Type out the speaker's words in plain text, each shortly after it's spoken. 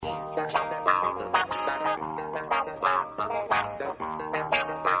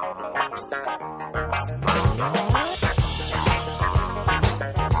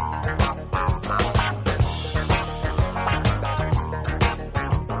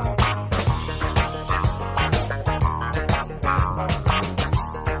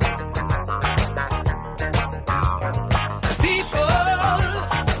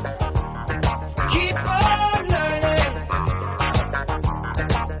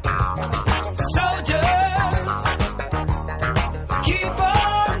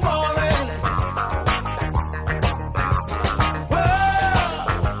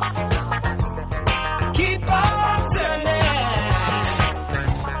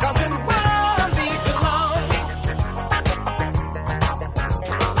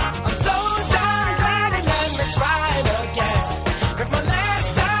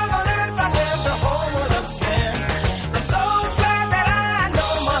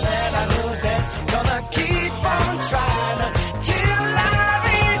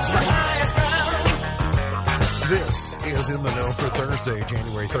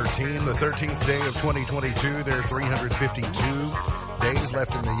January 13, the 13th day of 2022. There are 352 days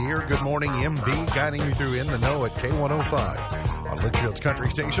left in the year. Good morning, MB, guiding you through In the Know at K105. On Litchfield's Country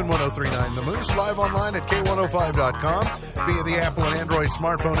Station, 103.9 The Moose. Live online at K105.com via the Apple and Android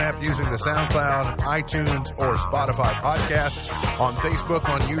smartphone app using the SoundCloud, iTunes, or Spotify podcast. On Facebook,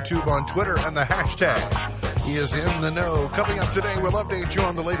 on YouTube, on Twitter, and the hashtag He is In the Know. Coming up today, we'll update you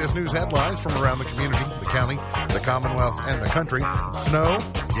on the latest news headlines from around the community, the county, the Commonwealth, and the country. Snow?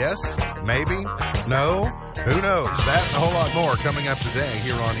 Yes? Maybe? No? Who knows? That and a whole lot more coming up today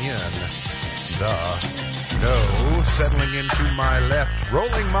here on In the Know. Settling into my left,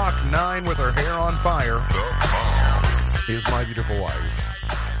 rolling Mach 9 with her hair on fire, is my beautiful wife.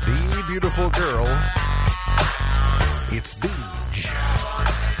 The beautiful girl. It's Beej.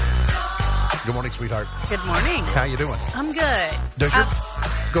 Good morning, sweetheart. Good morning. How you doing? I'm good.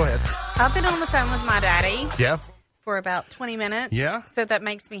 Go ahead. I've been on the phone with my daddy. Yeah? For about 20 minutes. Yeah? So that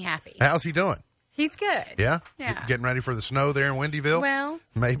makes me happy. How's he doing? He's good. Yeah? Yeah. Getting ready for the snow there in Windyville? Well,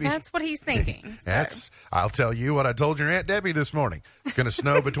 maybe. That's what he's thinking. I'll tell you what I told your Aunt Debbie this morning. It's going to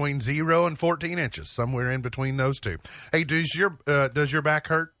snow between 0 and 14 inches, somewhere in between those two. Hey, does your back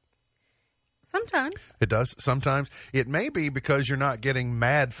hurt? Sometimes. It does sometimes. It may be because you're not getting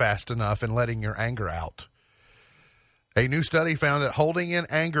mad fast enough and letting your anger out. A new study found that holding in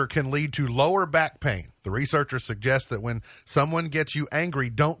anger can lead to lower back pain. The researchers suggest that when someone gets you angry,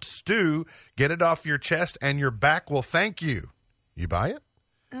 don't stew, get it off your chest, and your back will thank you. You buy it?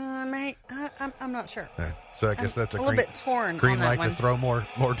 I'm not sure. Yeah. So I guess that's a little bit torn green on that light one. to throw more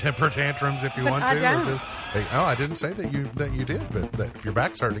temper tantrums if you want to. I don't. I didn't say that you did, but that if your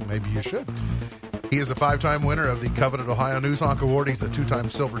back's hurting, maybe you should. He is a 5-time winner of the coveted Ohio Newshawk Award. He's a 2-time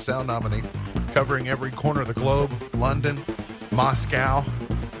Silver Sound nominee, covering every corner of the globe: London, Moscow,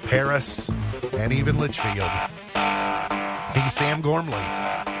 Paris, and even Litchfield. He's Sam Gormley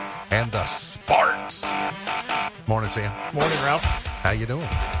and the Sparks. Morning, Sam. Morning, Ralph. How you doing?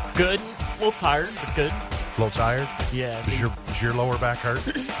 Good. A little tired, but good. A little tired? Yeah. Does your lower back hurt?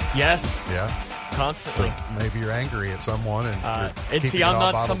 Yes. Yeah. Constantly. So maybe you're angry at someone, and see, I'm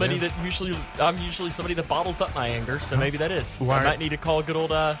not somebody that I'm usually somebody that bottles up my anger, so maybe that is. I might need to call good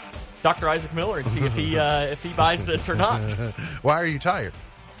old Dr. Isaac Miller and see if he buys this or not. Why are you tired?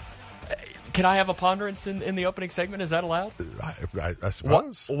 Can I have a ponderance in the opening segment? Is that allowed? I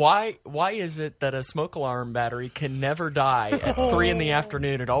suppose. Why is it that a smoke alarm battery can never die at 3 in the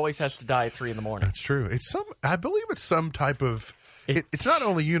afternoon? It always has to die at 3 in the morning. That's true. I believe it's some type of. It's not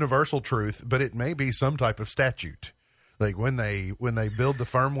only universal truth, but it may be some type of statute. Like when they build the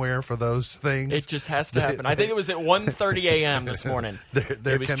firmware for those things, it just has to happen. I think it was at 1:30 a.m. this morning.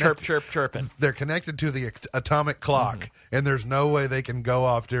 It was chirping. They're connected to the atomic clock, and there's no way they can go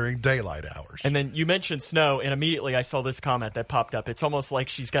off during daylight hours. And then you mentioned snow, and immediately I saw this comment that popped up. It's almost like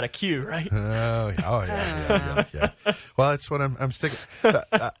she's got a cue, right? Yeah. Well, that's what I'm sticking.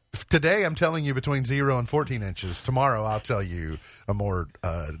 Today, I'm telling you between 0 and 14 inches. Tomorrow, I'll tell you a more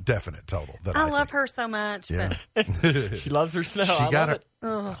definite total. I love her so much. Yeah. But she loves her snow. She got it.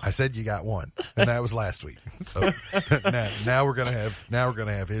 Ugh. I said you got one, and that was last week. So now we're gonna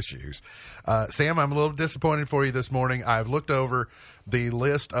have issues. Sam, I'm a little disappointed for you this morning. I've looked over the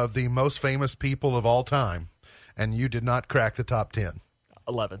list of the most famous people of all time, and you did not crack the top 10.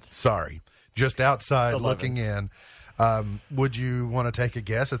 11th. Sorry, just outside 11th. Looking in. Would you want to take a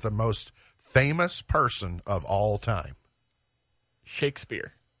guess at the most famous person of all time?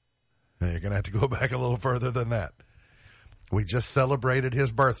 Shakespeare. Now, you're going to have to go back a little further than that. We just celebrated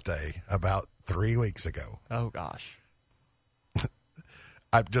his birthday about 3 weeks ago. Oh, gosh.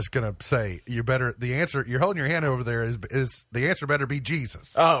 I'm just going to say the answer you're holding your hand over there is the answer better be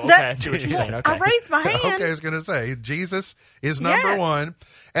Jesus. Oh, okay. I see what you're saying. Okay. I raised my hand. Okay, I was going to say Jesus is number one.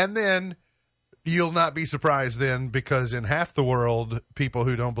 And then you'll not be surprised then because in half the world, people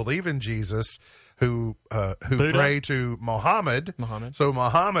who don't believe in Jesus, who pray to Muhammad. So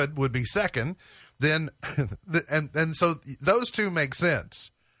Muhammad would be second. Then, and so those two make sense.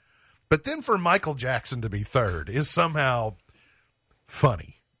 But then for Michael Jackson to be third is somehow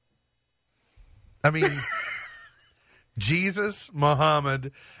funny. I mean, Jesus,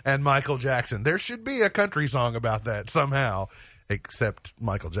 Muhammad, and Michael Jackson. There should be a country song about that somehow, except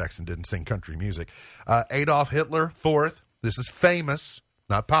Michael Jackson didn't sing country music. Adolf Hitler, fourth. This is famous,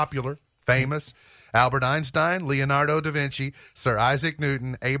 not popular, famous. Albert Einstein, Leonardo da Vinci, Sir Isaac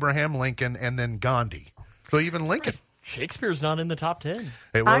Newton, Abraham Lincoln, and then Gandhi. So even Lincoln. Shakespeare's not in the top 10.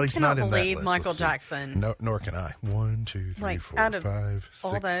 I cannot believe Michael Jackson. No, nor can I. 1, 2, 3, 4, 5,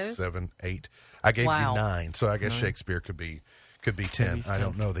 6, 7, 8. I gave you 9, so I guess Shakespeare could be 10. I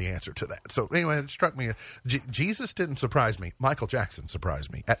don't know the answer to that. So anyway, it struck me. Jesus didn't surprise me. Michael Jackson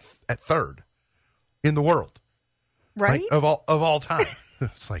surprised me at third in the world, right? Like, of all time.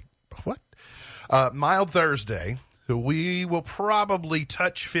 It's like what? Mild Thursday. So we will probably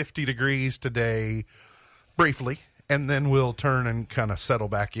touch 50 degrees today, briefly. And then we'll turn and kind of settle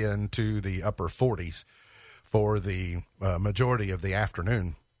back into the upper 40s for the majority of the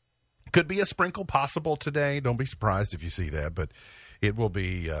afternoon. Could be a sprinkle possible today. Don't be surprised if you see that, but it will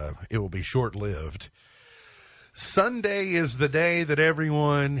be short-lived. Sunday is the day that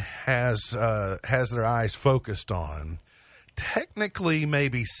everyone has their eyes focused on. Technically,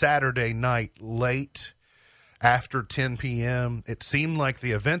 maybe Saturday night late after 10 p.m. It seemed like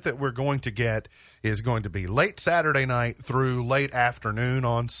the event that we're going to get is going to be late Saturday night through late afternoon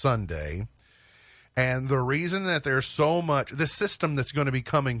on Sunday. And the reason that there's so much, this system that's going to be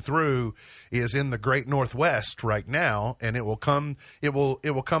coming through is in the Great Northwest right now, and it will come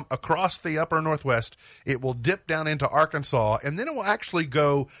across the upper Northwest. It will dip down into Arkansas, and then it will actually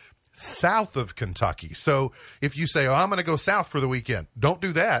go south of Kentucky. So if you say, I'm going to go south for the weekend, don't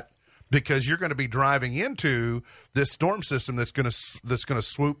do that. Because you're going to be driving into this storm system that's going to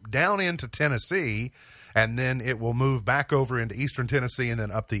swoop down into Tennessee, and then it will move back over into eastern Tennessee and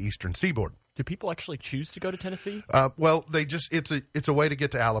then up the eastern seaboard. Do people actually choose to go to Tennessee? Well, it's a way to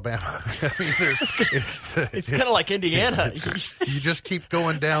get to Alabama. I mean, it's kind of like Indiana. You just keep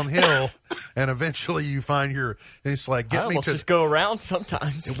going downhill, and eventually you find it's like just go around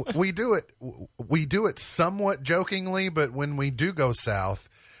sometimes. We do it somewhat jokingly, but when we do go south,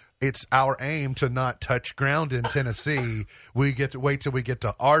 it's our aim to not touch ground in Tennessee. We get to wait till we get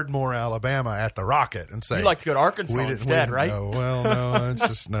to Ardmore, Alabama at the Rocket and say... You'd like to go to Arkansas instead, right? No, well, no, it's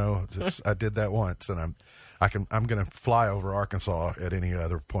just no. I did that once, and I'm going to fly over Arkansas at any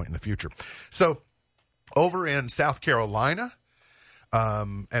other point in the future. So over in South Carolina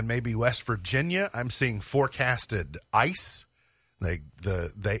and maybe West Virginia, I'm seeing forecasted ice.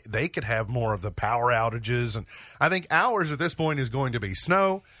 They could have more of the power outages, and I think ours at this point is going to be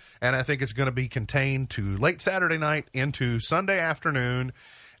snow, and I think it's going to be contained to late Saturday night into Sunday afternoon,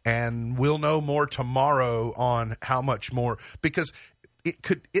 and we'll know more tomorrow on how much more, because it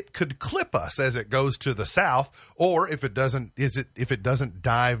could clip us as it goes to the south, or if it doesn't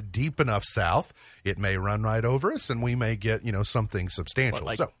dive deep enough south, it may run right over us, and we may get something substantial.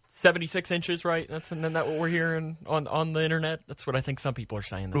 What, like 76 inches, right? Isn't that what we're hearing on the internet? That's what I think some people are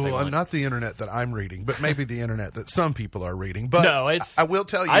saying. Well, not the internet that I'm reading, but maybe the internet that some people are reading. But no, I will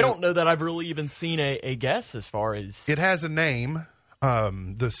tell you, I don't know that I've really even seen a guess as far as it has a name.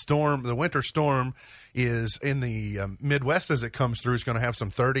 The winter storm is in the Midwest as it comes through. It's going to have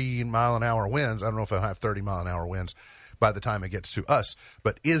some 30-mile-an-hour winds. I don't know if it'll have 30-mile-an-hour winds by the time it gets to us,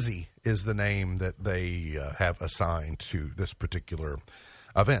 but Izzy is the name that they have assigned to this particular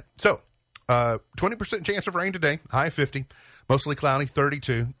event. So, 20% chance of rain today, high of 50, mostly cloudy,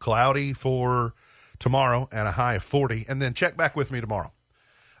 32, cloudy for tomorrow, and a high of 40. And then check back with me tomorrow.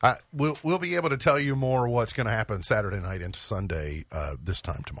 We'll be able to tell you more what's going to happen Saturday night and Sunday this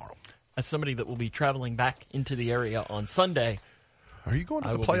time tomorrow. As somebody that will be traveling back into the area on Sunday. Are you going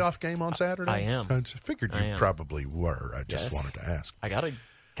to the playoff game on Saturday? I am. I figured you probably were. I just wanted to ask. I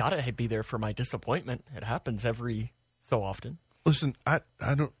gotta be there for my disappointment. It happens every so often. Listen, I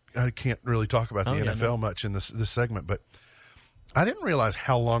can't really talk about the NFL much in this segment, but I didn't realize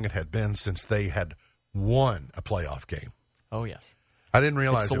how long it had been since they had won a playoff game. Oh, yes. I didn't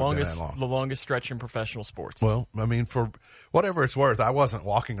realize it's it was that long. The longest stretch in professional sports. Well, I mean, for whatever it's worth, I wasn't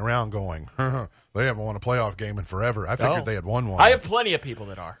walking around going, they haven't won a playoff game in forever. I figured they had won one. I have plenty of people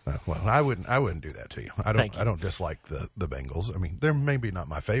that are. Well, I wouldn't do that to you. I don't dislike the Bengals. I mean, they're maybe not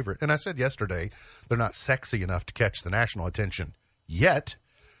my favorite. And I said yesterday, they're not sexy enough to catch the national attention yet,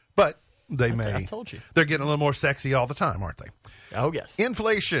 but I told you. They're getting a little more sexy all the time, aren't they? Oh, yes.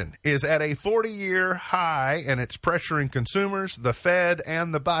 Inflation is at a 40-year high, and it's pressuring consumers, the Fed,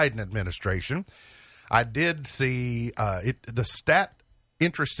 and the Biden administration. I did see the stat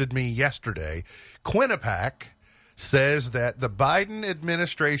interested me yesterday. Quinnipiac says that the Biden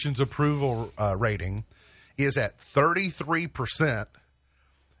administration's approval rating is at 33%,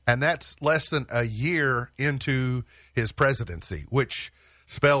 and that's less than a year into his presidency, which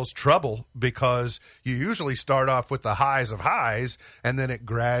spells trouble because you usually start off with the highs of highs and then it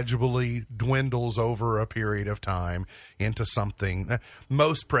gradually dwindles over a period of time into something.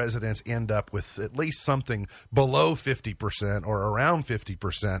 Most presidents end up with at least something below 50% or around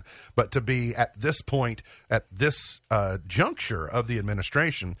 50%. But to be at this point, at this juncture of the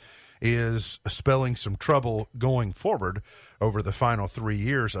administration, is spelling some trouble going forward over the final 3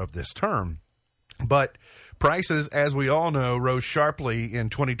 years of this term. But prices, as we all know, rose sharply in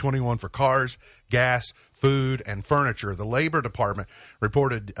 2021 for cars, gas, food, and furniture. The Labor Department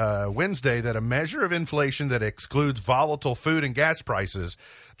reported Wednesday that a measure of inflation that excludes volatile food and gas prices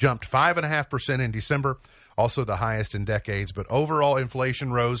jumped 5.5% in December, also the highest in decades. But overall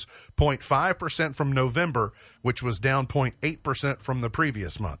inflation rose 0.5% from November, which was down 0.8% from the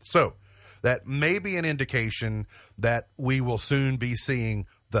previous month. So that may be an indication that we will soon be seeing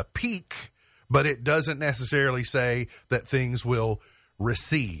the peak, but it doesn't necessarily say that things will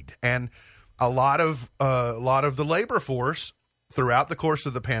recede. And a lot of the labor force throughout the course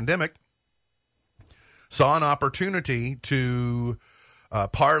of the pandemic saw an opportunity to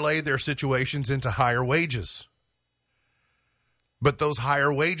parlay their situations into higher wages. But those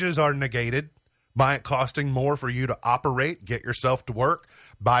higher wages are negated by it costing more for you to operate, get yourself to work,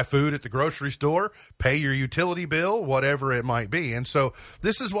 buy food at the grocery store, pay your utility bill, whatever it might be. And so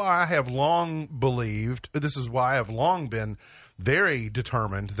this is why I have long been very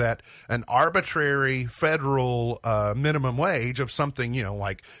determined that an arbitrary federal minimum wage of something,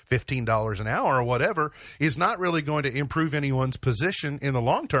 like $15 an hour or whatever, is not really going to improve anyone's position in the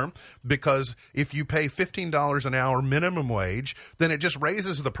long term, because if you pay $15 an hour minimum wage, then it just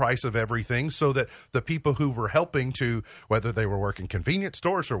raises the price of everything, so that the people who were helping to, whether they were working convenience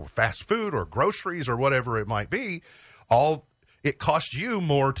stores or fast food or groceries or whatever it might be, it costs you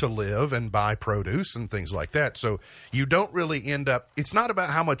more to live and buy produce and things like that. So you don't really end up, it's not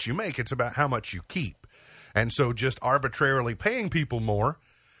about how much you make, it's about how much you keep. And so just arbitrarily paying people more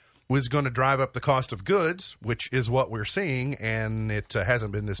was going to drive up the cost of goods, which is what we're seeing, and it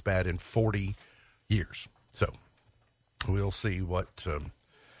hasn't been this bad in 40 years. So we'll see what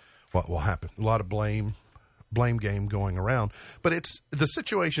will happen. A lot of blame game going around. But the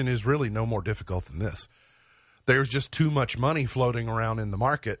situation is really no more difficult than this. There's just too much money floating around in the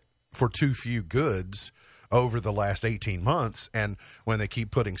market for too few goods over the last 18 months. And when they keep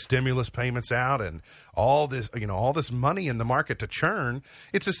putting stimulus payments out and all this money in the market to churn,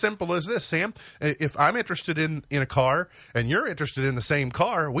 it's as simple as this, Sam. If I'm interested in a car and you're interested in the same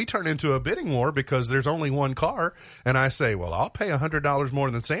car, we turn into a bidding war because there's only one car. And I say, well, I'll pay $100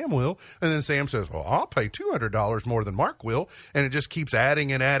 more than Sam will. And then Sam says, well, I'll pay $200 more than Mark will. And it just keeps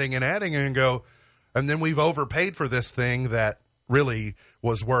adding and adding and adding and go. And then we've overpaid for this thing that really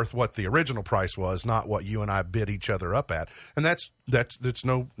was worth what the original price was, not what you and I bid each other up at. And that's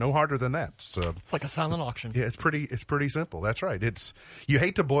no harder than that. So, it's like a silent auction. Yeah, it's pretty simple. That's right. You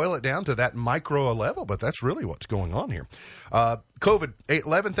hate to boil it down to that micro level, but that's really what's going on here. COVID,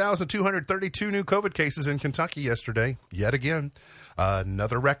 11,232 new COVID cases in Kentucky yesterday. Yet again,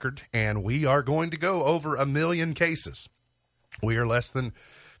 another record. And we are going to go over 1 million cases. We are less than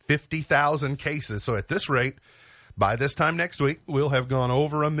 50,000 cases. So at this rate, by this time next week, we'll have gone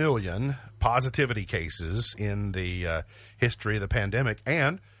over 1 million positivity cases in the history of the pandemic.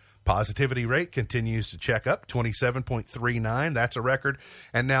 And positivity rate continues to check up, 27.39. That's a record.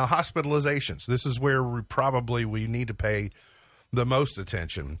 And now hospitalizations. This is where we need to pay the most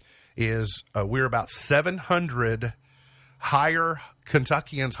attention. We're about 700 higher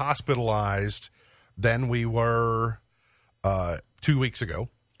Kentuckians hospitalized than we were 2 weeks ago.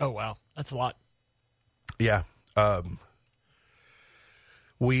 Oh, wow. That's a lot. Yeah.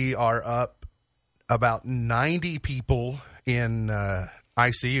 We are up about 90 people in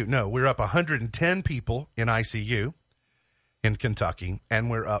ICU. No, we're up 110 people in ICU in Kentucky,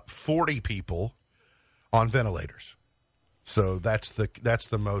 and we're up 40 people on ventilators. So that's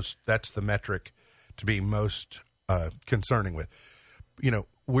the metric to be most concerning with.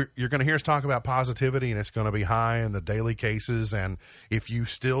 You're going to hear us talk about positivity, and it's going to be high in the daily cases. And if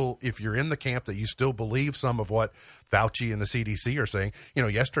you're in the camp that you still believe some of what Fauci and the CDC are saying,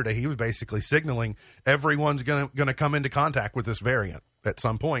 yesterday he was basically signaling everyone's going to come into contact with this variant at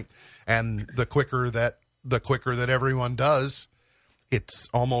some point, and the quicker that everyone does, it's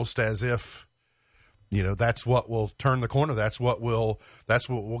almost as if that's what will turn the corner. That's what will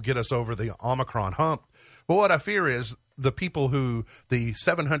get us over the Omicron hump. But what I fear is the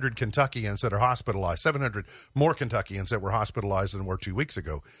 700 Kentuckians that are hospitalized, 700 more Kentuckians that were hospitalized than were 2 weeks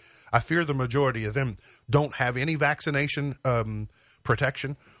ago. I fear the majority of them don't have any vaccination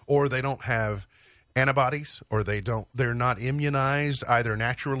protection, or they don't have antibodies, or they're not immunized either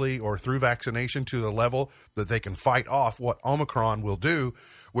naturally or through vaccination to the level that they can fight off what Omicron will do,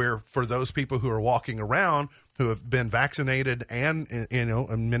 where for those people who are walking around who have been vaccinated and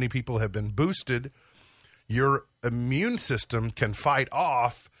many people have been boosted, your immune system can fight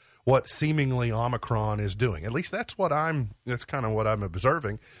off what seemingly Omicron is doing. At least that's kind of what I'm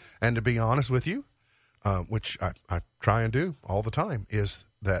observing. And to be honest with you, which I try and do all the time, is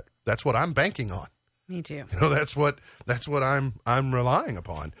that's what I'm banking on. Me too. That's what I'm relying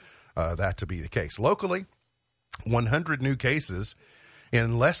upon, that to be the case. Locally, 100 new cases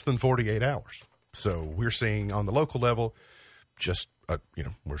in less than 48 hours. So we're seeing on the local level,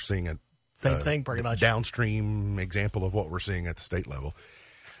 we're seeing a same thing pretty much. Downstream example of what we're seeing at the state level.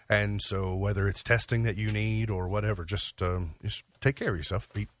 And so whether it's testing that you need or whatever, just take care of yourself.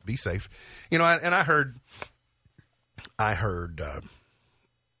 Be safe. And I heard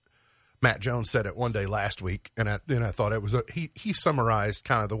Matt Jones said it one day last week, and I thought it was he summarized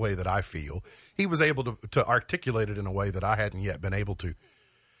kind of the way that I feel. He was able to articulate it in a way that I hadn't yet been able to.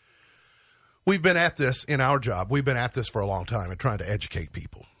 We've been at this in our job. We've been at this for a long time and trying to educate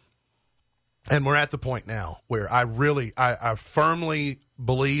people. And we're at the point now where I firmly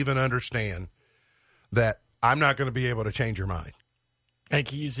believe and understand that I'm not going to be able to change your mind. I think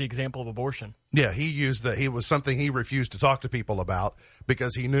he used the example of abortion. Yeah, he was something he refused to talk to people about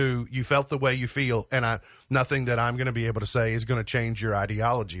because he knew you felt the way you feel, and nothing that I'm going to be able to say is going to change your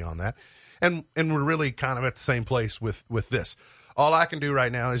ideology on that. And we're really kind of at the same place with this. All I can do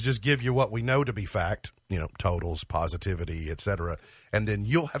right now is just give you what we know to be fact, totals, positivity, etc. And then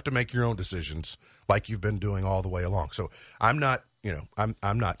you'll have to make your own decisions like you've been doing all the way along. So I'm not,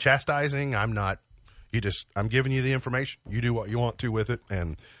 I'm not chastising. I'm giving you the information. You do what you want to with it,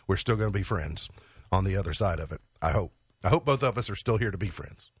 and we're still going to be friends on the other side of it. I hope both of us are still here to be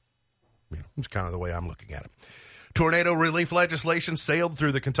friends. It's kind of the way I'm looking at it. Tornado relief legislation sailed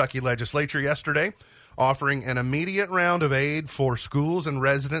through the Kentucky legislature yesterday, offering an immediate round of aid for schools and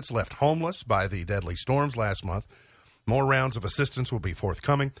residents left homeless by the deadly storms last month. More rounds of assistance will be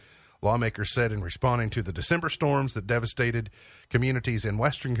forthcoming. Lawmakers said in responding to the December storms that devastated communities in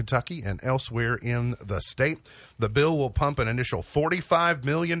western Kentucky and elsewhere in the state, the bill will pump an initial $45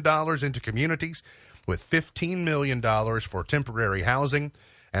 million into communities, with $15 million for temporary housing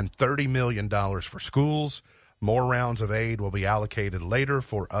and $30 million for schools. More rounds of aid will be allocated later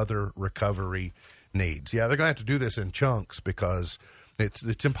for other recovery needs. Yeah, they're going to have to do this in chunks because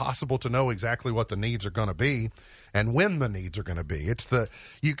it's impossible to know exactly what the needs are going to be and when the needs are going to be.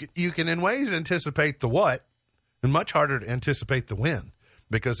 You can in ways anticipate the what, and much harder to anticipate the when,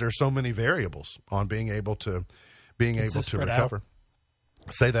 because there's so many variables on being able to recover. Out.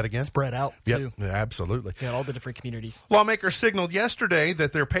 Say that again? Spread out, too. Yep, absolutely. Yeah, all the different communities. Lawmakers signaled yesterday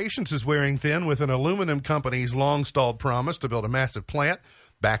that their patience is wearing thin with an aluminum company's long-stalled promise to build a massive plant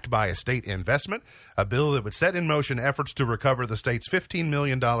backed by a state investment, a bill that would set in motion efforts to recover the state's $15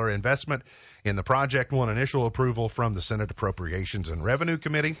 million investment in the project won initial approval from the Senate Appropriations and Revenue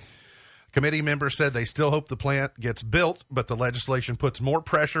Committee. Committee members said they still hope the plant gets built, but the legislation puts more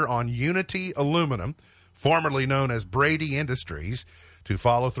pressure on Unity Aluminum, formerly known as Brady Industries, to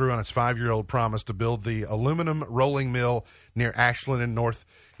follow through on its 5-year-old promise to build the aluminum rolling mill near Ashland in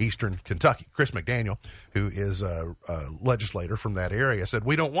northeastern Kentucky. Chris McDaniel, who is a legislator from that area, said,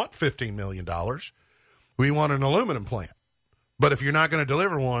 "We don't want $15 million. We want an aluminum plant. But if you're not going to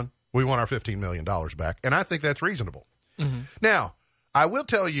deliver one, we want our $15 million back." And I think that's reasonable. Mm-hmm. Now, I will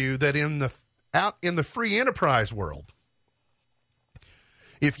tell you that out in the free enterprise world,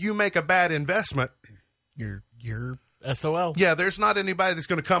 if you make a bad investment, you're SOL. Yeah, there's not anybody that's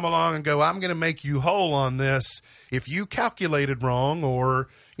going to come along and go, "I'm going to make you whole on this." If you calculated wrong, or,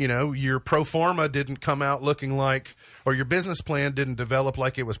 your pro forma didn't come out looking like, or your business plan didn't develop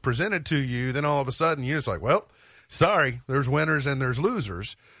like it was presented to you, then all of a sudden you're just like, well, sorry, there's winners and there's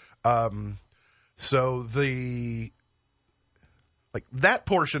losers. So Like, that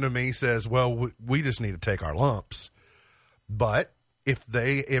portion of me says, well, we just need to take our lumps. But if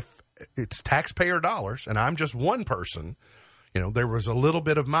it's taxpayer dollars and I'm just one person, there was a little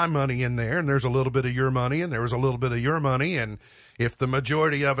bit of my money in there and there's a little bit of your money and there was a little bit of your money. And if the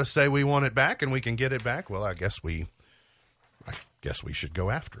majority of us say we want it back and we can get it back, well, I guess we should go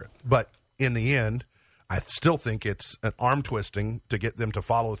after it. But in the end, I still think it's an arm twisting to get them to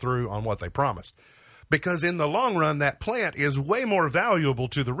follow through on what they promised. Because in the long run, that plant is way more valuable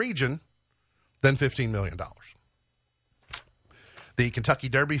to the region than $15 million. The Kentucky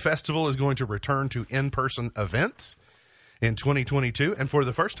Derby Festival is going to return to in-person events in 2022. And for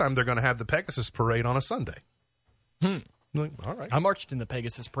the first time, they're going to have the Pegasus Parade on a Sunday. Like, all right. I marched in the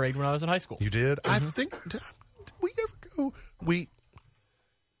Pegasus Parade when I was in high school. You did? Mm-hmm. I think, did we ever go?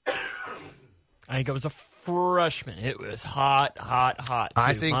 I think I was a freshman. It was hot, hot, hot.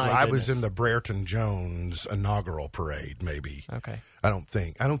 I think I was in the Brereton Jones inaugural parade, maybe. Okay. I don't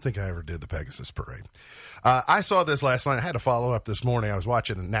think I ever did the Pegasus Parade. I saw this last night. I had to follow up this morning. I was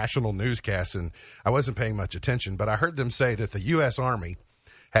watching a national newscast, and I wasn't paying much attention, but I heard them say that the U.S. Army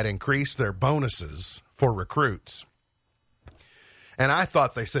had increased their bonuses for recruits. And I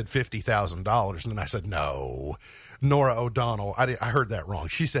thought they said $50,000, and then I said, no. Nora O'Donnell, I heard that wrong.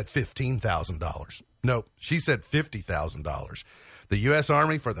 She said $15,000. Nope, she said $50,000. The U.S.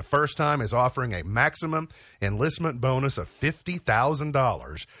 Army, for the first time, is offering a maximum enlistment bonus of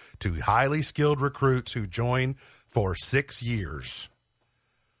 $50,000 to highly skilled recruits who join for 6 years.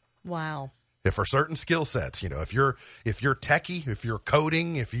 Wow. If for certain skill sets, if you're techie, if you're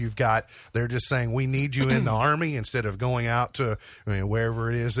coding, they're just saying we need you in the Army instead of going out to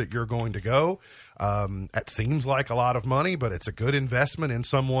wherever it is that you're going to go. That seems like a lot of money, but it's a good investment in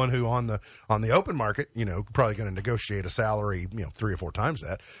someone who on the open market, probably going to negotiate a salary, 3 or 4 times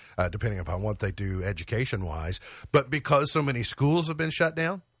that, depending upon what they do education wise. But because so many schools have been shut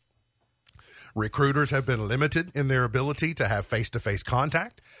down, recruiters have been limited in their ability to have face-to-face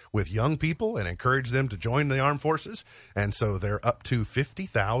contact with young people and encourage them to join the armed forces. And so they're up to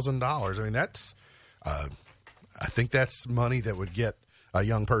 $50,000. I mean, that's, I think that's money that would get a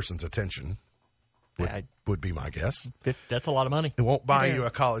young person's attention, would be my guess. That's a lot of money. It won't buy you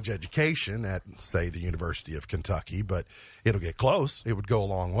a college education at, say, the University of Kentucky, but it'll get close. It would go a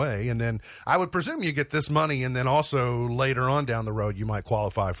long way. And then I would presume you get this money, and then also later on down the road, you might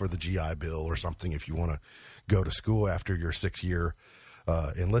qualify for the GI Bill or something if you want to go to school after your 6-year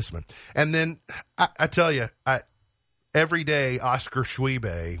enlistment. And then I tell you, every day Oscar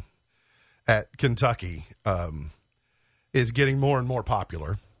Schwebe at Kentucky is getting more and more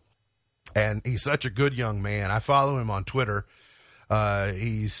popular. And he's such a good young man. I follow him on Twitter.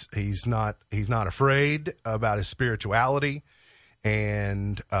 He's not afraid about his spirituality,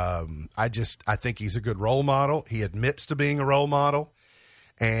 and I think he's a good role model. He admits to being a role model,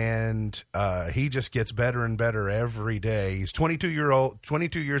 and he just gets better and better every day. He's 22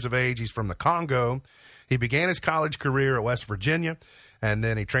 years of age. He's from the Congo. He began his college career at West Virginia. And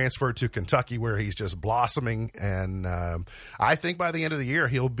then he transferred to Kentucky, where he's just blossoming. And I think by the end of the year,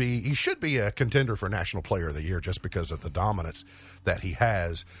 he should be a contender for National Player of the Year just because of the dominance that he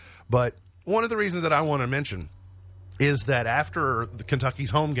has. But one of the reasons that I want to mention is that after the Kentucky's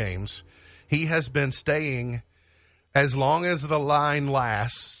home games, he has been staying as long as the line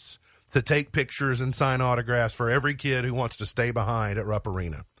lasts to take pictures and sign autographs for every kid who wants to stay behind at Rupp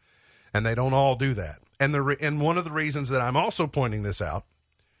Arena. And they don't all do that. And one of the reasons that I'm also pointing this out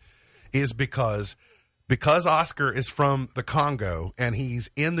is because Oscar is from the Congo and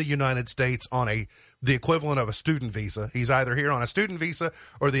he's in the United States on the equivalent of a student visa. He's either here on a student visa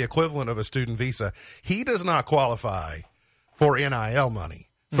or the equivalent of a student visa. He does not qualify for NIL money.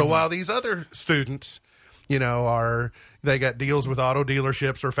 So while these other students, they got deals with auto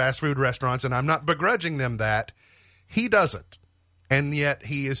dealerships or fast food restaurants, and I'm not begrudging them that, he doesn't. And yet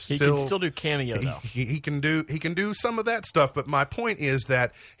he can still do Cameo, though. He can do some of that stuff. But my point is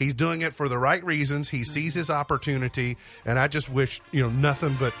that he's doing it for the right reasons. He sees his opportunity, and I just wish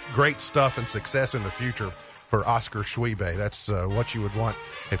nothing but great stuff and success in the future for Oscar Schwebe. That's what you would want.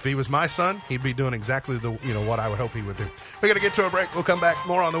 If he was my son, he'd be doing exactly what I would hope he would do. We got to get to a break. We'll come back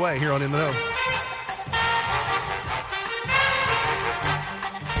more on the way here on In the Know.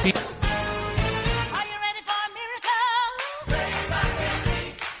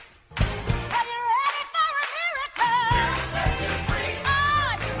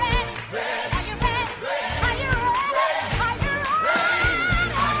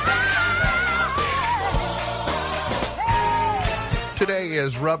 Today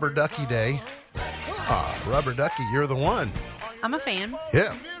is Rubber Ducky Day. Rubber Ducky, you're the one. I'm a fan.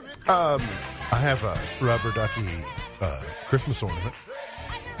 Yeah. I have a Rubber Ducky Christmas ornament.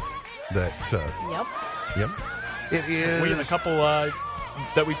 That. Yep. It is. We have a couple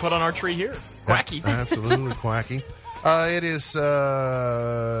that we put on our tree here. Quacky. Absolutely quacky. It is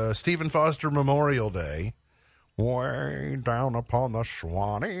Stephen Foster Memorial Day. Way down upon the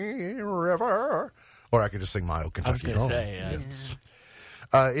Swanee River. Or I could just sing My Old Kentucky I was going to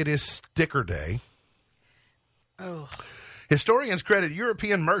say, It is Sticker Day. Oh. Historians credit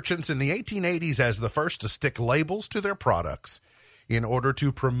European merchants in the 1880s as the first to stick labels to their products in order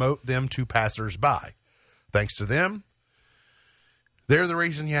to promote them to passers-by. Thanks to them, they're the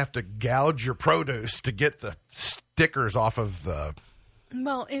reason you have to gouge your produce to get the stickers off of the...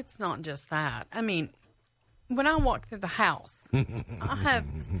 Well, it's not just that. I mean, when I walk through the house, I have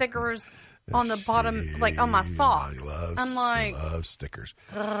stickers on the bottom, like on my socks. I'm like, loves stickers.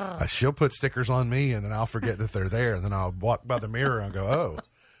 She'll put stickers on me, and then I'll forget that they're there, and then I'll walk by the mirror and go, "Oh,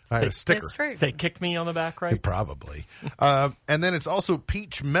 I had a sticker." It's true. They kicked me on the back, right? Probably. And then it's also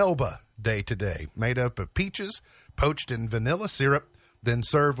Peach Melba Day today, made up of peaches poached in vanilla syrup, then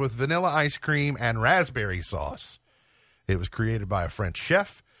served with vanilla ice cream and raspberry sauce. It was created by a French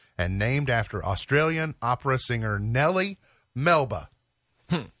chef and named after Australian opera singer Nellie Melba.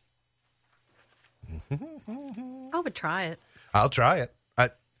 I would try it. I'll try it.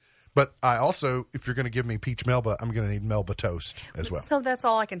 But I also, if you're going to give me peach Melba, I'm going to need Melba toast as well. So that's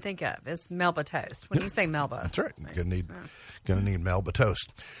all I can think of is Melba toast. When you say Melba. That's right. Going to need Melba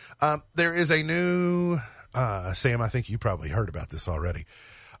toast. There is a new, Sam, I think you probably heard about this already.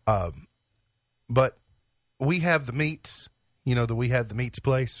 But We Have the Meats, you know, the We Have the Meats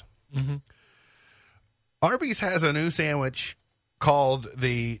place. Mm-hmm. Arby's has a new sandwich called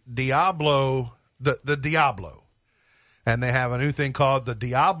the Diablo, the Diablo. And they have a new thing called the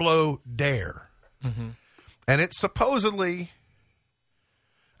Diablo Dare. Mm-hmm. And it's supposedly,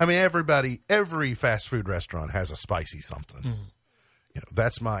 I mean, every fast food restaurant has a spicy something. Mm-hmm. You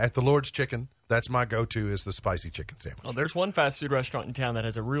know, at the Lord's Chicken, that's my go-to is the spicy chicken sandwich. Well, there's one fast food restaurant in town that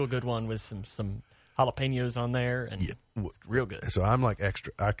has a real good one with some jalapenos on there, and real good. So I'm like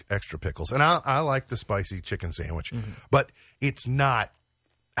extra pickles. And I like the spicy chicken sandwich. Mm-hmm. But it's not,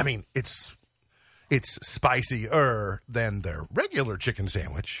 I mean, it's spicier than their regular chicken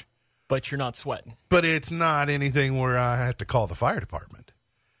sandwich. But you're not sweating. But it's not anything where I have to call the fire department.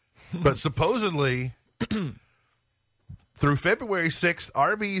 But supposedly, through February 6th,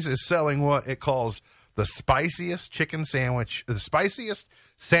 Arby's is selling what it calls the spiciest chicken sandwich, the spiciest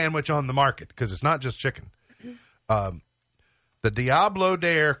sandwich on the market, because it's not just chicken. The Diablo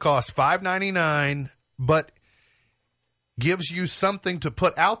Dare costs $5.99, but gives you something to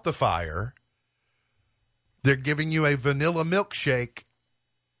put out the fire. They're giving you a vanilla milkshake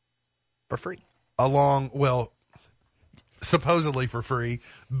for free. Supposedly for free,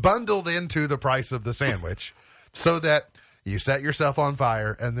 bundled into the price of the sandwich so that you set yourself on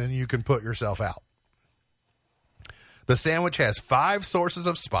fire and then you can put yourself out. The sandwich has 5 sources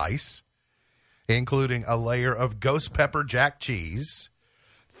of spice, including a layer of ghost pepper jack cheese,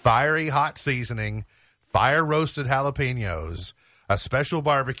 fiery hot seasoning, fire roasted jalapenos, a special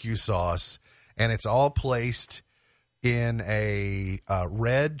barbecue sauce, and it's all placed in a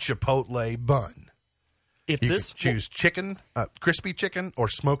red chipotle bun. You can choose chicken, crispy chicken, or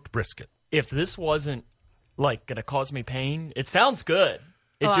smoked brisket. If this wasn't like going to cause me pain, it sounds good.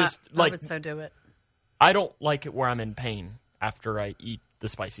 I would so do it. I don't like it where I'm in pain after I eat the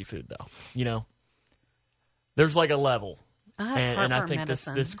spicy food, though. You know, there's like a level, and I think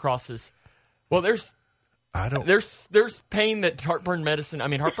this crosses. Well, there's pain that heartburn medicine. I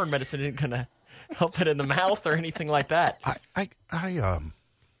mean, heartburn medicine isn't going to help it in the mouth or anything like that. I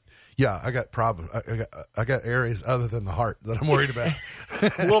got problems. I got areas other than the heart that I'm worried about.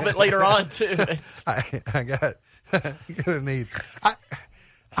 A little bit later on too.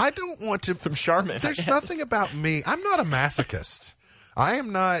 I don't want to. Some Charmin. There's nothing about me. I'm not a masochist. I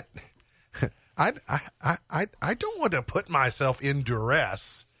am not. I don't want to put myself in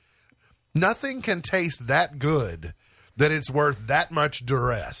duress. Nothing can taste that good that it's worth that much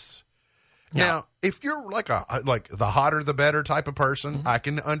duress. Yeah. Now, if you're like the hotter the better type of person, mm-hmm. I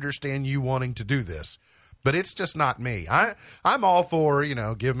can understand you wanting to do this. But it's just not me. I'm all for,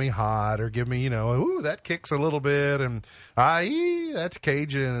 give me hot or give me, ooh, that kicks a little bit and that's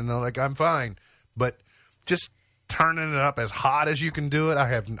Cajun and I'm fine. But just turning it up as hot as you can do it, I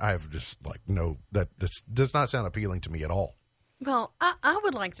have just that does not sound appealing to me at all. Well, I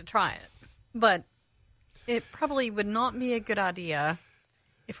would like to try it, but it probably would not be a good idea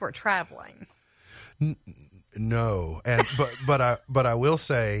if we're traveling. No, and but I will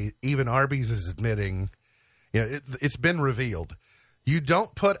say, even Arby's is admitting, it's been revealed, you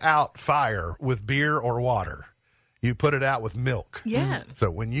don't put out fire with beer or water. You put it out with milk. Yes.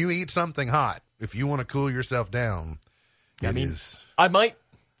 So when you eat something hot, if you want to cool yourself down, I think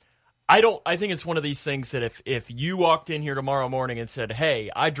it's one of these things that if you walked in here tomorrow morning and said,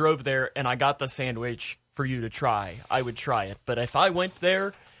 hey, I drove there and I got the sandwich for you to try, I would try it. But if I went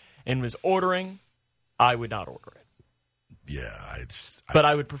there and was ordering, I would not order it. Yeah. But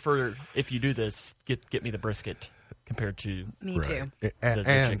I would prefer, if you do this, get me the brisket compared to me too. The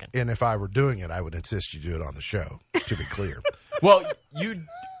chicken. And if I were doing it, I would insist you do it on the show, to be clear. Well,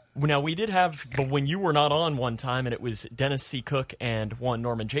 we did have, but when you were not on one time, and it was Dennis C. Cook and one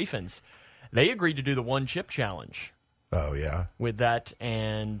Norman Chaffins, they agreed to do the one chip challenge. Oh, yeah? With that,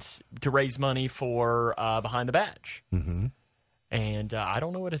 and to raise money for Behind the Badge. Mm-hmm. And I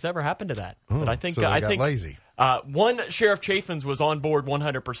don't know what has ever happened to that. But I think so they got lazy. One Sheriff Chaffins was on board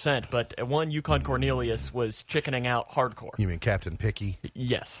 100%, but one Yukon Cornelius was chickening out hardcore. You mean Captain Picky?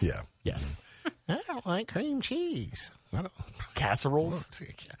 Yes. Yeah. Yes. I don't like cream cheese. Casseroles?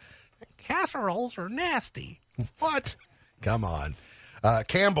 Casseroles are nasty. What? Come on.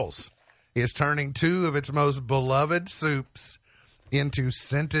 Campbell's is turning 2 of its most beloved soups into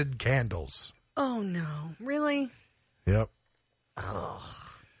scented candles. Oh, no. Really? Yep. Oh.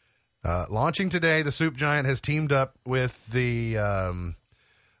 Launching today, the soup giant has teamed up with the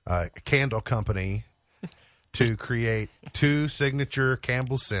candle company to create 2 signature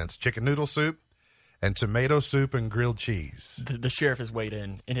Campbell's scents, chicken noodle soup and tomato soup and grilled cheese. The sheriff has weighed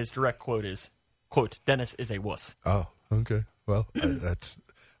in, and his direct quote is, quote, Dennis is a wuss. Oh, okay. Well, that's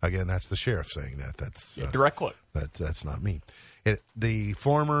the sheriff saying that. That's direct quote. That's not me.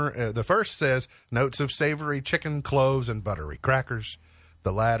 The first says, notes of savory chicken, cloves, and buttery crackers.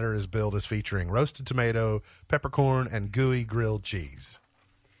 The latter is billed as featuring roasted tomato, peppercorn, and gooey grilled cheese.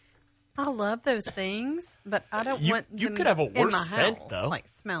 I love those things, but I don't want them you could have a worse in my scent, house, though. like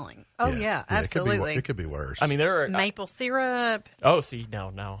smelling. Oh, yeah absolutely. It could be worse. I mean, there are... Maple syrup. Oh, see,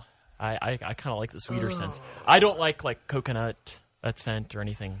 no. I kind of like the sweeter scents. I don't like coconut scent or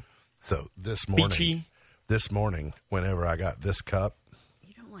anything. So this morning, whenever I got this cup...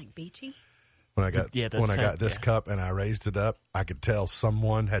 You don't like beachy? When I got this cup and I raised it up, I could tell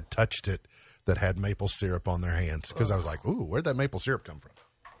someone had touched it that had maple syrup on their hands, because I was like, ooh, where'd that maple syrup come from?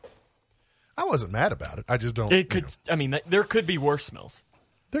 I wasn't mad about it. I just don't... It could. I mean, there could be worse smells.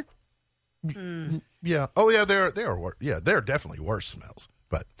 Yeah. Oh, yeah, there are definitely worse smells.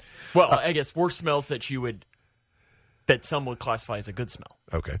 But I guess worse smells that some would classify as a good smell.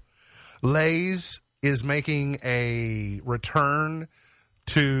 Okay. Lay's is making a return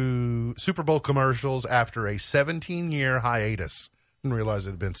to Super Bowl commercials after a 17-year hiatus. Didn't realize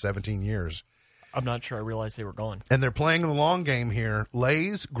it had been 17 years. I'm not sure I realized they were gone. And they're playing the long game here.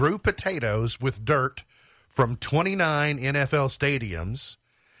 Lay's grew potatoes with dirt from 29 NFL stadiums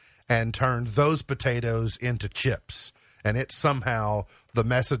and turned those potatoes into chips. And it's somehow the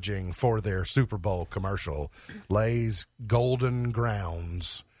messaging for their Super Bowl commercial. Lay's golden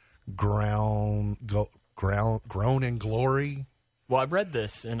grounds, grown in glory. Well, I read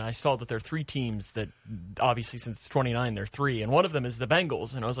this, and I saw that there are 3 teams that, obviously, since it's 29, there are 3. And one of them is the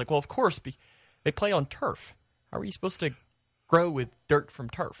Bengals. And I was like, well, of course, they play on turf. How are you supposed to grow with dirt from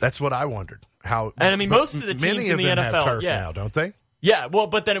turf? That's what I wondered. And I mean, most of the teams in the NFL have turf now, don't they? Yeah, well,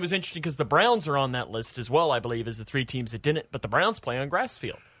 but then it was interesting because the Browns are on that list as well, I believe, as the 3 teams that didn't. But the Browns play on grass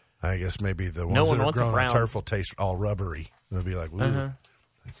field. I guess maybe the ones that are grown on turf will taste all rubbery. It'll be like, ooh.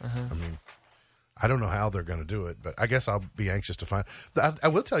 I mean, I don't know how they're going to do it, but I guess I'll be anxious to find. I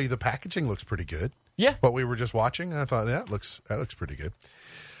will tell you, the packaging looks pretty good. Yeah, what we were just watching, I thought that looks pretty good.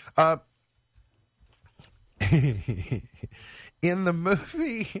 In the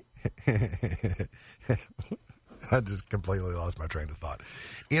movie, I just completely lost my train of thought.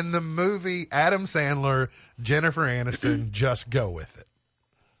 In the movie, Adam Sandler, Jennifer Aniston, just go with it.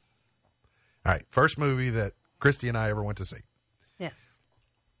 All right, first movie that Christy and I ever went to see. Yes.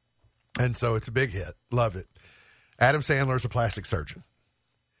 And so it's a big hit. Love it. Adam Sandler's a plastic surgeon.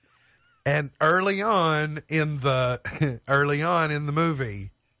 And early on in the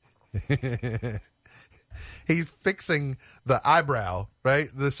movie, he's fixing the eyebrow, right?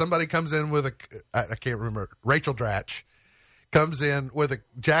 Somebody comes in with I can't remember, Rachel Dratch comes in with a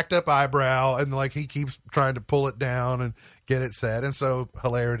jacked up eyebrow, and he keeps trying to pull it down and get it set. And so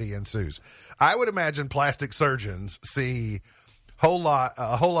hilarity ensues. I would imagine plastic surgeons see a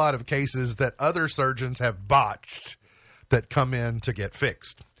whole lot of cases that other surgeons have botched that come in to get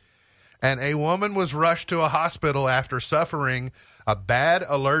fixed. And a woman was rushed to a hospital after suffering a bad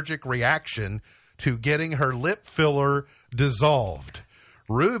allergic reaction to getting her lip filler dissolved.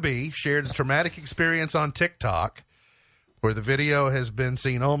 Ruby shared a traumatic experience on TikTok, where the video has been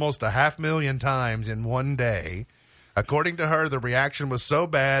seen almost 500,000 times in one day. According to her, the reaction was so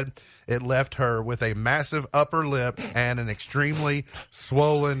bad it left her with a massive upper lip and an extremely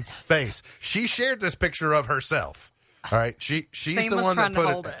swollen face. She shared this picture of herself. All right, she's Fame the was one that trying to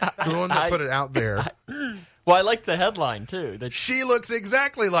put hold it, the one that put it out there. Well, I like the headline too. That She looks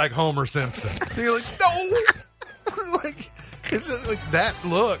exactly like Homer Simpson. You're like, no, like, it's just like that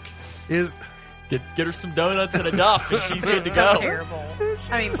look is. get her some donuts and a duff, and she's good to So go. terrible.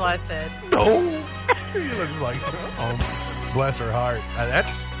 I mean, blessed. No, he looks like bless her heart.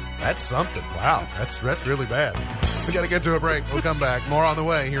 That's something. Wow, that's really bad. We got to get to a break. We'll come back. More on the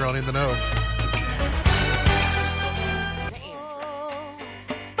way here on In the Know.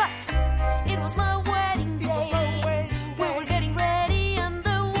 But it was my wedding day. We were getting ready, and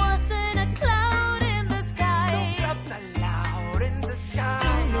there wasn't a cloud in the sky.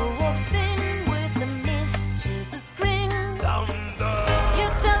 Bruno walks in with a mischievous grin.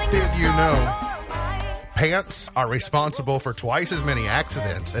 You're telling Did the you story know all right. Pants are responsible for twice as many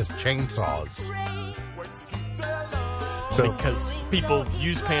accidents as chainsaws? So, Because people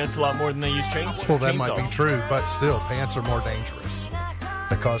use pants a lot more than they use chainsaws. well, that might be true, but still, pants are more dangerous.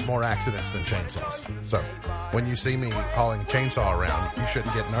 They cause more accidents than chainsaws. So, when you see me hauling a chainsaw around, you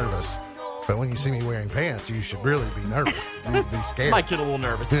shouldn't get nervous. But when you see me wearing pants, you should really be nervous. You'd be scared. Might get a little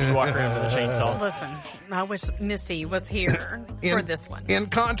nervous if you walk around with a chainsaw. Listen, I wish Misty was here for this one. In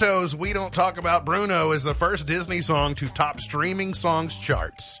Kanto's We Don't Talk About Bruno is the first Disney song to top streaming songs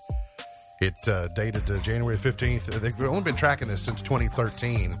charts. It dated January 15th. They've only been tracking this since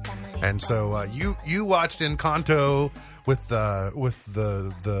 2013. And so you watched Encanto with the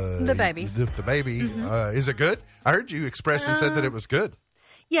baby. The baby. Is it good? I heard you express and said that it was good.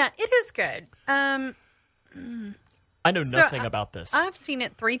 Yeah, it is good. I know nothing about this. I've seen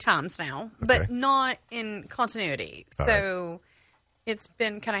it 3 times now, but Okay. not in continuity. All So it's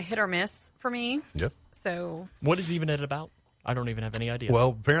been kind of hit or miss for me. Yep. So What is even it about? I don't even have any idea. Well,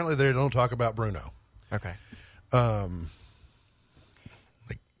 apparently they don't talk about Bruno. okay.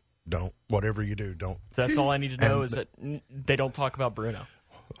 Like, don't, whatever you do, don't. That's all I need to know And- is that they don't talk about Bruno.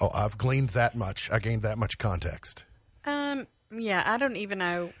 Oh, I've gleaned that much. I gained that much context. yeah, I don't even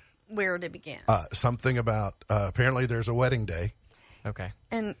know where to begin. Something about, apparently there's a wedding day. Okay.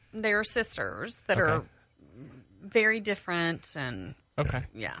 And they're sisters that are Okay. very different, and Okay.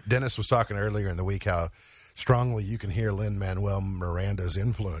 yeah. Dennis was talking earlier in the week how strongly you can hear Lin-Manuel Miranda's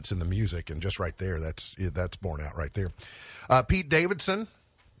influence in the music, and just right there, that's borne out right there. Pete Davidson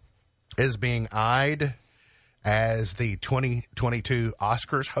is being eyed as the 2022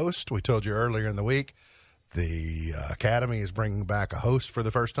 Oscars host. We told you earlier in the week the Academy is bringing back a host for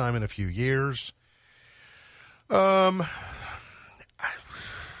the first time in a few years.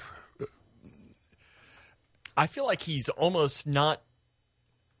 I feel like he's almost not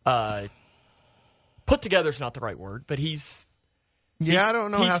put together is not the right word, but he's I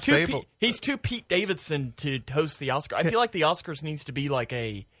don't know how stable. He's too Pete Davidson to host the Oscar. I feel like the Oscars needs to be like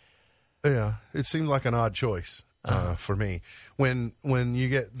a Yeah, it seemed like an odd choice for me. When you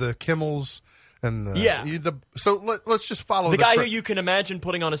get the Kimmels and let's just follow the guy who you can imagine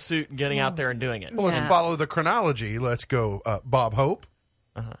putting on a suit and getting out there and doing it. Well, let's Yeah. follow the chronology. Let's go Bob Hope,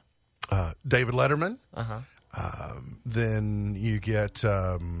 David Letterman. Then you get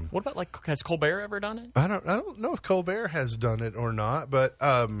What about has Colbert ever done it? I don't know if Colbert has done it or not, but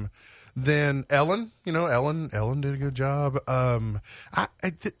then Ellen, Ellen did a good job.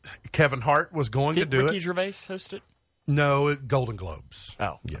 Kevin Hart was going Did to do Ricky it. Gervais host it? No, Golden Globes.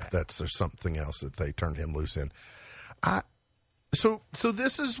 Oh, yeah, okay. there's something else that they turned him loose in. So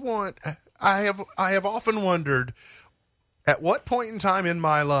this is one I have often wondered. At what point in time in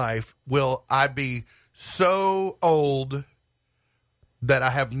my life will I be so old that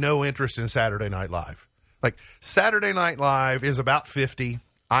I have no interest in Saturday Night Live? Like, Saturday Night Live is about 50.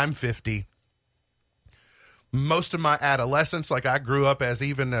 I'm 50. Most of my adolescence, like I grew up as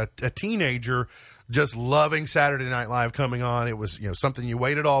even a teenager, just loving Saturday Night Live coming on. It was, something you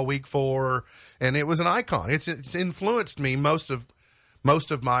waited all week for, and it was an icon. It's influenced me most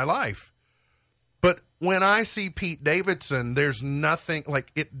of my life. But when I see Pete Davidson, there's nothing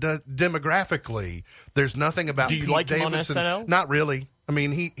like it demographically. There's nothing about Do you Pete like him on Davidson. SNL? Not really. I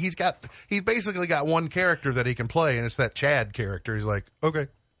mean, he's basically got one character that he can play, and it's that Chad character. He's like, okay,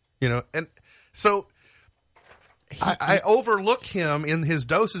 and so I overlook him in his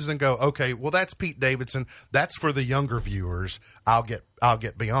doses and go, okay, well, that's Pete Davidson. That's for the younger viewers. I'll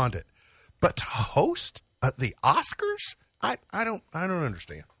get beyond it. But to host the Oscars, I don't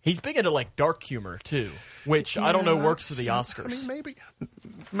understand. He's big into dark humor too, which I don't know works for the Oscars. I mean,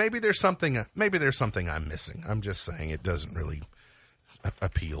 maybe there's something I'm missing. I'm just saying it doesn't really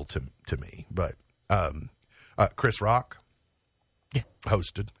appeal to me. But Chris Rock Yeah.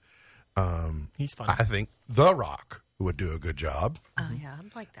 hosted. He's fun. I think The Rock would do a good job. Oh yeah,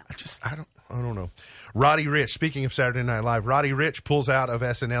 I'd like that. I don't know. Roddy Ricch, speaking of Saturday Night Live, Roddy Ricch pulls out of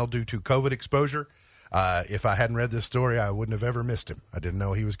SNL due to COVID exposure. If I hadn't read this story, I wouldn't have ever missed him. I didn't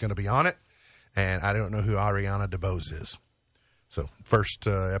know he was going to be on it, and I don't know who Ariana DeBose is. So, first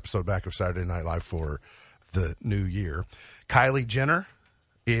episode back of Saturday Night Live for the new year. Kylie Jenner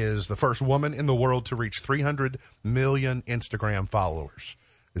is the first woman in the world to reach 300 million Instagram followers.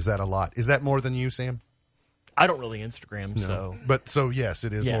 Is that a lot? Is that more than you, Sam? I don't really Instagram, so So yes,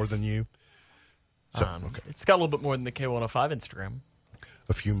 it is more than you. So, okay. It's got a little bit more than the K105 Instagram.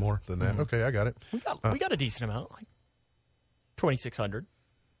 A few more than that. Okay, I got it. We got a decent amount, like 2,600.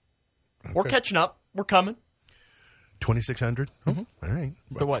 We're catching up. We're coming. 2,600? All right.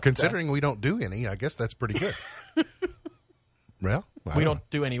 So what? Considering we don't do any, I guess that's pretty good. Well, We don't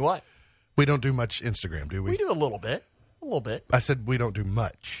do any what? We don't do much Instagram, do we? We do a little bit. A little bit. I said we don't do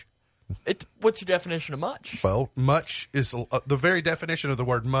much. What's your definition of much? Well, much is the very definition of the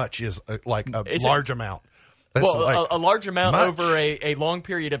word much is like a Is large amount. That's Well, like a large amount much. over a long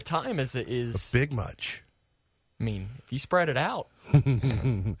period of time is. Big much. I mean, if you spread it out.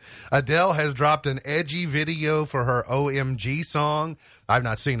 Adele has dropped an edgy video for her OMG song. I've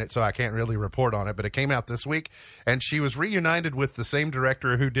not seen it, so I can't really report on it, but it came out this week, and she was reunited with the same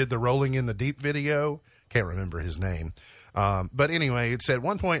director who did the Rolling in the Deep video. Can't remember his name. But anyway, it said at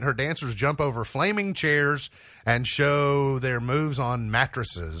one point her dancers jump over flaming chairs and show their moves on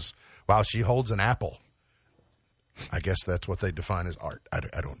mattresses while she holds an apple. I guess that's what they define as art. I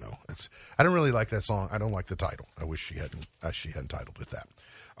don't know. I don't really like that song. I don't like the title. I wish she hadn't titled it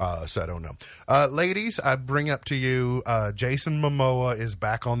that. So I don't know. Ladies, I bring up to you Jason Momoa is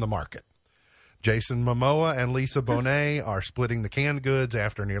back on the market. Jason Momoa and Lisa Bonet are splitting the canned goods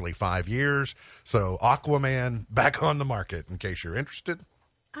after nearly 5 years. So Aquaman back on the market, in case you're interested.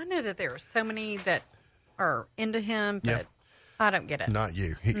 I know that there are so many that are into him, but Yeah. I don't get it. Not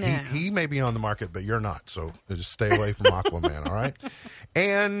you. No. He may be on the market, but you're not. So just stay away from Aquaman, all right?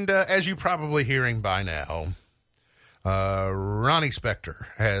 And as you're probably hearing by now, Ronnie Spector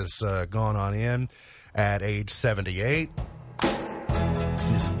has gone on in at age 78.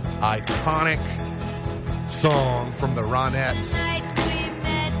 This iconic song from the Ronettes.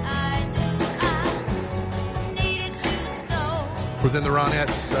 Was in the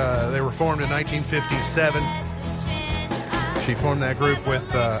Ronettes. They were formed in 1957. She formed that group with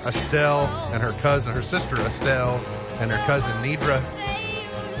Estelle and her sister Estelle, and her cousin Nidra.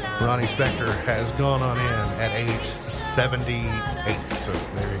 Ronnie Spector has gone on in at age 78. So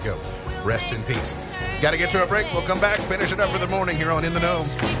there you go. Rest in peace. Got to get to a break. We'll come back, finish it up for the morning here on In the Know.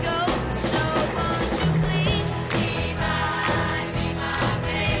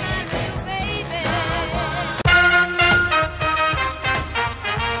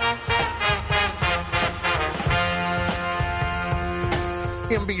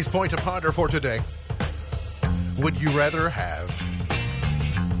 MB's point to ponder for today. Would you rather have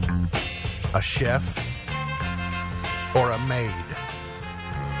a chef or a maid?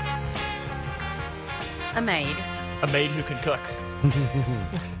 A maid. A maid who can cook.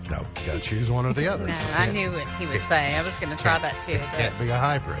 No, you got to choose one or the other. No, I knew what he would say. I was going to try that too. It can't be a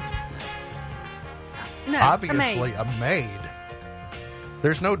hybrid. No, Obviously, a maid.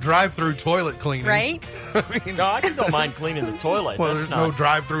 There's no drive-through toilet cleaning. Right? I mean, No, I don't mind cleaning the toilet. well, That's there's not, no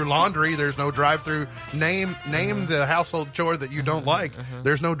drive-through laundry. There's no drive-through. Name the household chore that you don't like.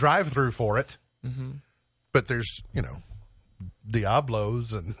 There's no drive-through for it. But there's,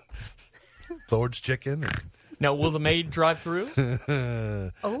 Diablos and Lord's Chicken. And, Now, will the maid drive through?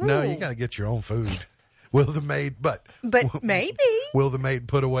 no, you got to get your own food. Will the maid? But maybe. will the maid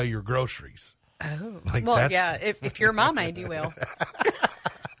put away your groceries? Oh. Like Well, that's- yeah, if you're my maid, you will.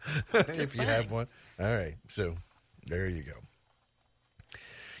 If you have one. All right. So there you go.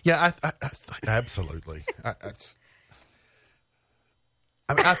 Yeah, I absolutely.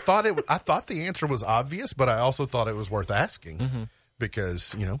 I thought the answer was obvious, but I also thought it was worth asking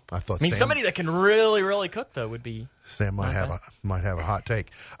because I thought I mean, Sam, somebody that can really, really cook, though, would be... Sam might have a hot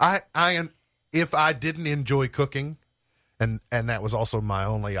take. If I didn't enjoy cooking, and that was also my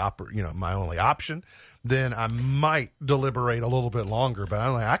only option, then I might deliberate a little bit longer. But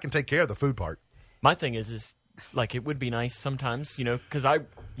I'm like, I can take care of the food part. My thing is like, it would be nice sometimes, because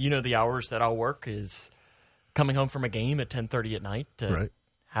the hours that I'll work is coming home from a game at 10:30 at night to Right.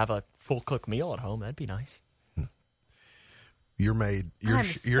 have a full cooked meal at home. That'd be nice. Your maid, I have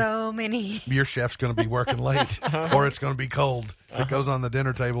so many. your chef's going to be working late, or it's going to be cold. It goes on the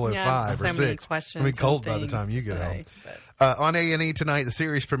dinner table at Yeah, 5 or so 6. many questions It'll be cold and by the time things you to get say, home. On A&E tonight, the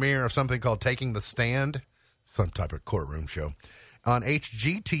series premiere of something called Taking the Stand. some type of courtroom show. On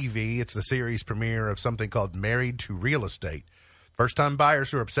HGTV, it's the series premiere of something called Married to Real Estate. First-time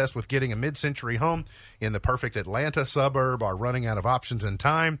buyers who are obsessed with getting a mid-century home in the perfect Atlanta suburb are running out of options and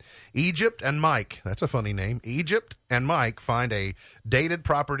time. Egypt and Mike, that's a funny name, Egypt and Mike find a dated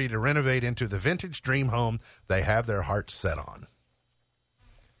property to renovate into the vintage dream home they have their hearts set on.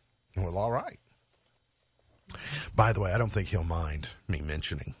 Well, all right. By the way, I don't think he'll mind me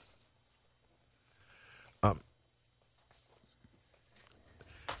mentioning.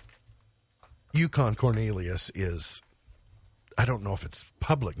 Yukon Cornelius is, I don't know if it's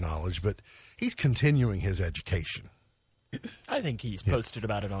public knowledge, but he's continuing his education. I think he's posted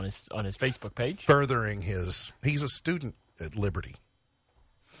about it on his Facebook page. Furthering he's a student at Liberty.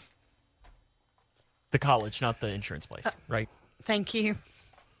 The college, not the insurance place, right? Thank you.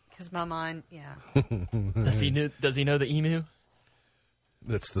 Because my mind, yeah. Does he know the emu?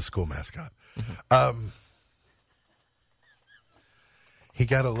 That's the school mascot. Mm-hmm. He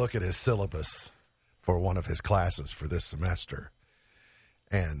got a look at his syllabus for one of his classes for this semester,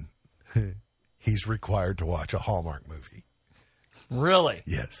 and he's required to watch a Hallmark movie. Really?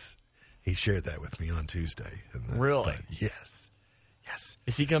 Yes. He shared that with me on Tuesday. And Really? Yes. Yes.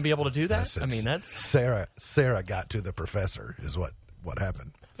 Is he going to be able to do that? Yes, I mean, that's... Sarah got to the professor is what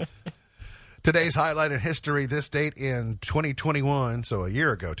happened. Today's highlight in history, this date in 2021, so a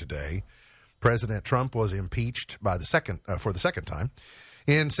year ago today, President Trump was impeached for the second time.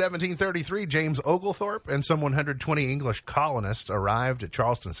 In 1733, James Oglethorpe and some 120 English colonists arrived at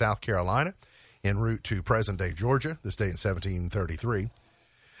Charleston, South Carolina, en route to present-day Georgia, this date in 1733.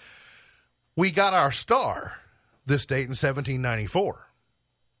 We got our star this date in 1794.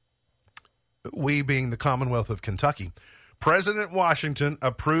 We being the Commonwealth of Kentucky. President Washington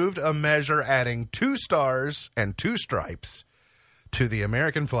approved a measure adding 2 stars and 2 stripes to the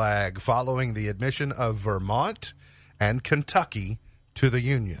American flag following the admission of Vermont and Kentucky to the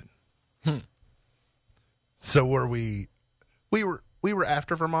Union. So were we were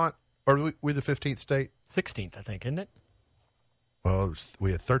after Vermont, or we the 15th state? 16th, I think, isn't it? Well,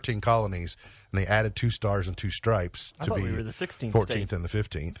 we had 13 colonies, and they added 2 stars and 2 stripes I to thought be we were the 16th 14th state. and the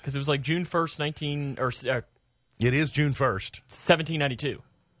 15th. Because it was like June 1st, It is June 1st. 1792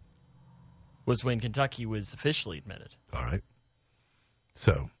 was when Kentucky was officially admitted. All right.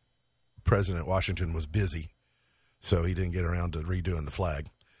 So President Washington was busy, so he didn't get around to redoing the flag.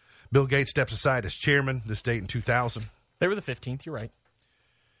 Bill Gates steps aside as chairman this date in 2000. They were the 15th, you're right.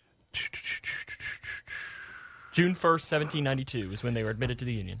 June 1st, 1792 is when they were admitted to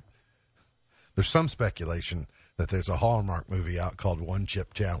the Union. There's some speculation that there's a Hallmark movie out called One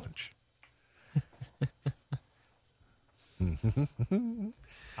Chip Challenge.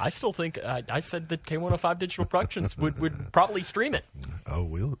 I still think, I said that K105 Digital Productions would probably stream it. Oh,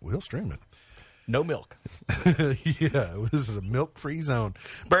 we'll stream it. No milk. Yeah, this is a milk-free zone.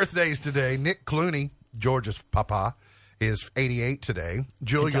 Birthdays today. Nick Clooney, George's papa, is 88 today.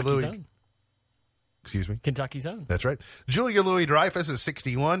 Julia Kentucky's Louis. own. Excuse me? Kentucky's own. That's right. Julia Louis-Dreyfus is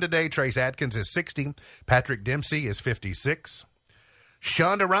 61 today. Trace Adkins is 60. Patrick Dempsey is 56.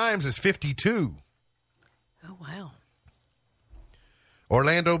 Shonda Rhimes is 52. Oh, wow.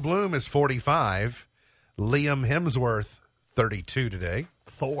 Orlando Bloom is 45. Liam Hemsworth, 32 today.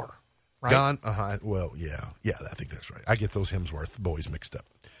 Thor. Right? Well, yeah, I think that's right. I get those Hemsworth boys mixed up.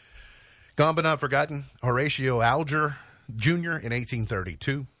 Gone but not forgotten, Horatio Alger Jr. in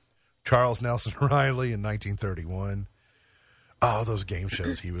 1832. Charles Nelson Riley in 1931. Oh, those game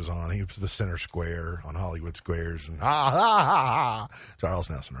shows he was on. He was the center square on Hollywood Squares. And Charles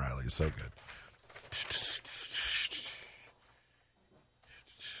Nelson Riley is so good.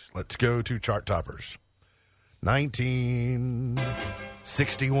 Let's go to chart toppers.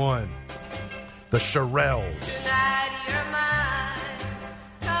 1961. The Shirelles. Tonight you're mine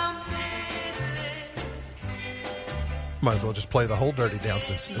completely. Might as well just play the whole Dirty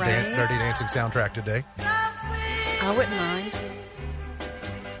Dancing, Right. Dirty Dancing soundtrack today. So sweet I wouldn't mind.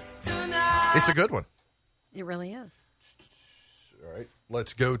 tonight. It's a good one. It really is. All right.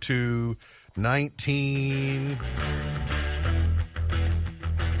 Let's go to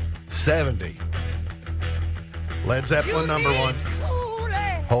 1970. Led Zeppelin, number 1.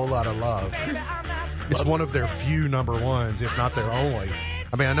 Whole Lot of Love. It's one of their few number ones, if not their only.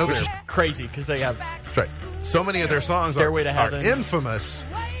 I mean, I know Which there's is crazy because they have right. So many of their songs Stairway to are Heaven. infamous,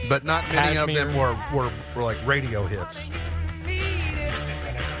 but not many of them Kashmir. were like radio hits. They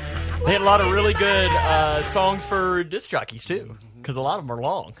had a lot of really good songs for disc jockeys too, because a lot of them are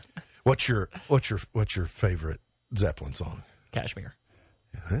long. What's your favorite Zeppelin song? Kashmir.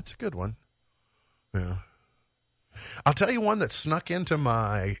 Yeah, that's a good one. Yeah. I'll tell you one that snuck into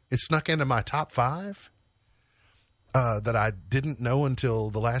my top 5. that I didn't know until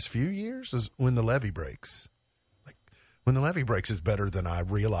the last few years is when the levee breaks. Like when the levee breaks is better than I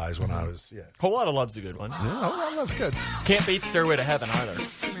realized when I was. Yeah, Whole Lotta Love's a good one. yeah, Whole Lotta Love's good. Can't beat Stairway to Heaven either.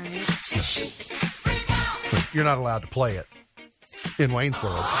 You're not allowed to play it in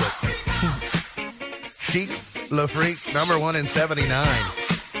Waynesboro. But Chic, Le Freak, number 1 in 79.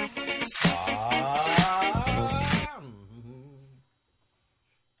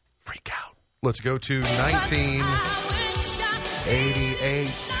 Freak out. Let's go to 1988.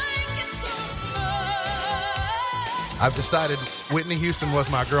 I've decided Whitney Houston was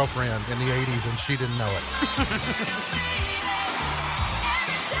my girlfriend in the 80s, and she didn't know it.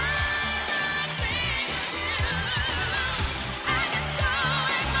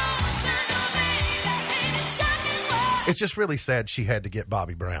 It's just really sad she had to get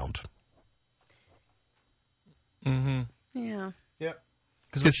Bobby Browned. Yeah. Yep.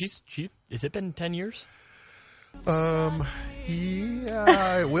 Because has it been 10 years? Yeah,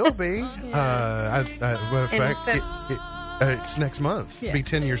 it will be. Well, in fact, it's next month. Yes. It'll be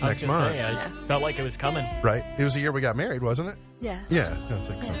 10 years next month. I felt like it was coming. Right? It was the year we got married, wasn't it? Yeah. Yeah, I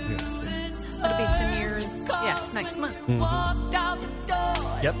think so. Yeah. It'll be 10 years. Yeah, next month.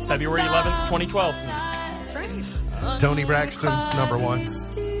 Yep, February 11th, 2012. That's right. Tony Braxton, number 1.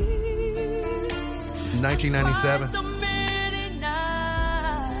 1997.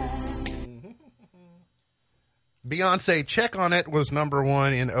 Beyonce, Check on It was number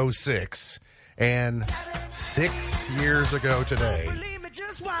 1 in 06. And 6 years ago today,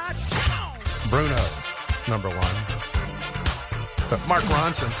 Bruno, number 1. But Mark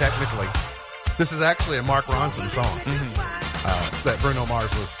Ronson, technically. This is actually a Mark Ronson song that Bruno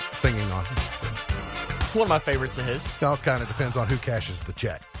Mars was singing on. One of my favorites of his. It all kind of depends on who cashes the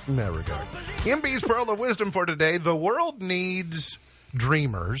check in that regard. MB's Pearl of Wisdom for today. The world needs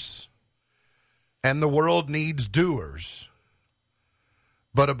dreamers, and the world needs doers.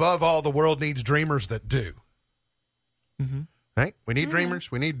 But above all, the world needs dreamers that do. Right? We need dreamers,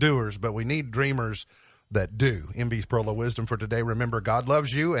 we need doers, but we need dreamers that do. MB's Pearl of Wisdom for today. Remember, God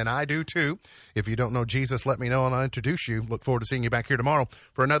loves you, and I do too. If you don't know Jesus, let me know, and I'll introduce you. Look forward to seeing you back here tomorrow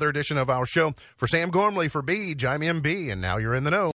for another edition of our show. For Sam Gormley, for Beej, I'm MB, and now you're in the know.